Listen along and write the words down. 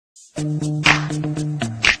Yo,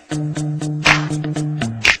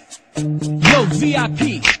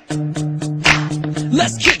 VIP,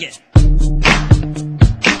 let's kick it.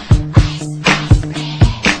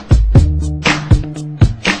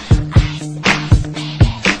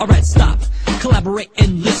 Alright, stop, collaborate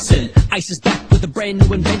and listen. Ice is back with a brand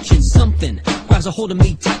new invention. Something grabs a hold of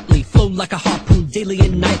me tightly, flow like a harpoon daily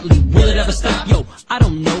and nightly. Will it ever stop? Yo, I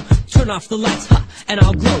don't know. Turn off the lights, and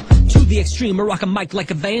I'll glow to the extreme. I rock a mic like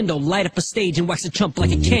a vandal, light up a stage and wax a chump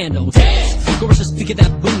like a candle. Go rush a speaker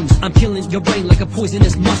that booms. I'm killing your brain like a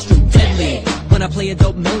poisonous mushroom. Deadly when I play a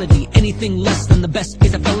dope melody. Anything less than the best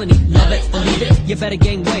is a felony. Love it, believe it. You better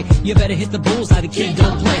gang way. You better hit the bullseye. The kid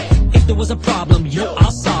don't play. If there was a problem, yo,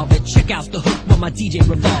 I'll solve it. Check out the hook while my DJ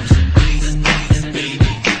revolves.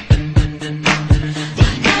 Baby.